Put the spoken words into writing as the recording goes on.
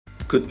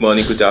Good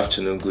morning, good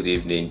afternoon, good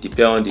evening.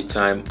 Depending on the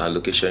time and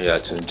location you are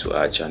tuned to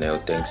our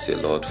channel, thanks a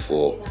lot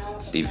for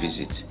the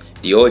visit.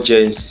 The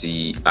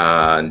urgency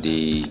and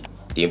the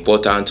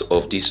importance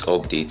of this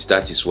update,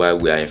 that is why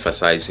we are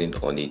emphasizing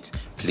on it.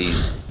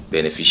 Please,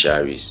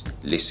 beneficiaries,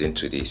 listen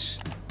to this.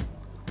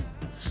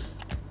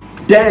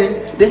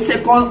 Then the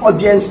second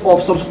audience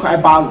of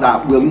subscribers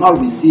that will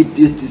not receive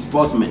this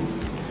disbursement.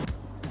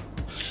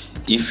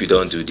 If you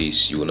don't do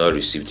this, you will not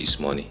receive this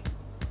money.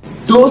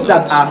 Those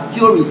that are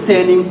still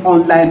returning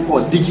online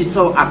or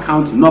digital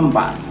account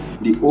numbers,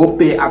 the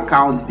OPay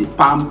account, the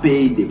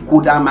PalmPay, the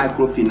Kuda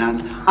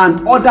microfinance,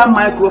 and other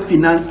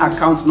microfinance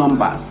account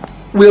numbers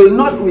will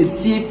not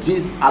receive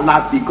this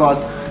alert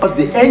because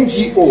the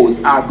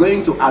NGOs are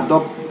going to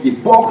adopt the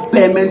bulk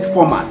payment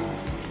format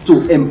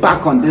to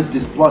embark on this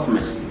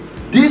disbursement.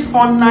 This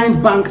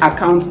online bank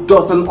account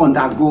doesn't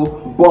undergo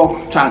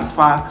bulk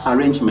transfer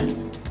arrangement.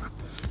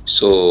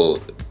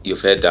 So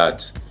you've heard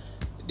that.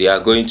 They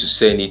are going to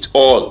send it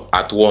all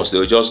at once. They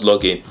will just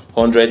log in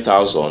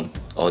 100,000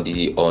 on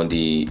the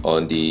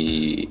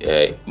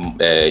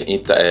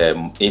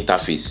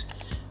interface,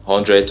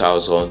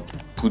 100,000,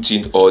 put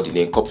in all the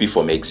name, copy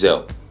from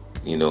Excel,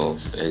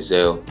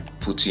 Excel,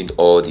 put in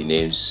all the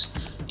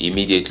names,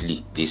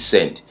 immediately they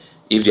send.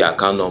 If the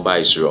account number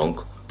is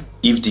wrong,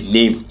 if the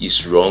name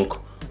is wrong,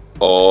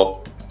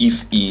 or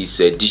if it's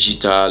a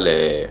digital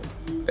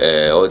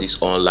all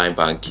this online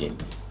banking,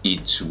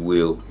 it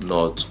will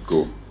not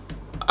go.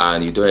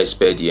 And you don't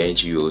expect the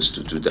NGOs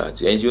to do that.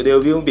 The NGO, they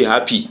will even be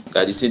happy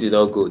that the thing did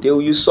not go. They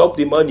will usurp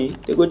the money.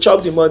 They go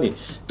chop the money.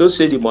 Don't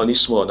say the money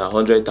small, now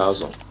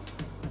 100,000.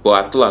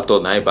 But at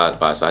all, now bad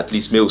pass. At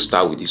least may we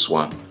start with this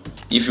one.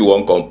 If you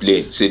won't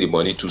complain, say the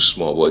money too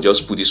small, but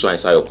just put this one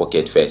inside your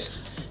pocket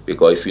first.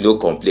 Because if you don't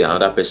complain,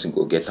 another person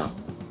go get them.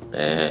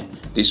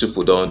 These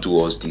people don't do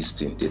us this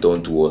thing. They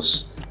don't do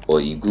us. But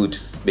it good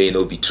may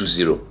not be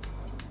 2-0.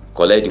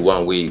 Collect the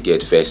one way you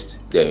get first.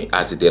 Then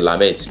as they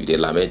lament, you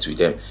lament with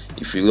them.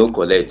 If you don't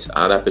collect,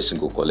 another person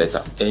go collect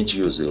them.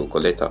 NGOs, they will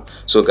collect them.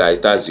 So guys,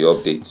 that's the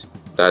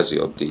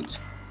update.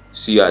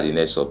 See you at the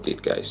next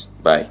update, guys.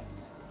 Bye.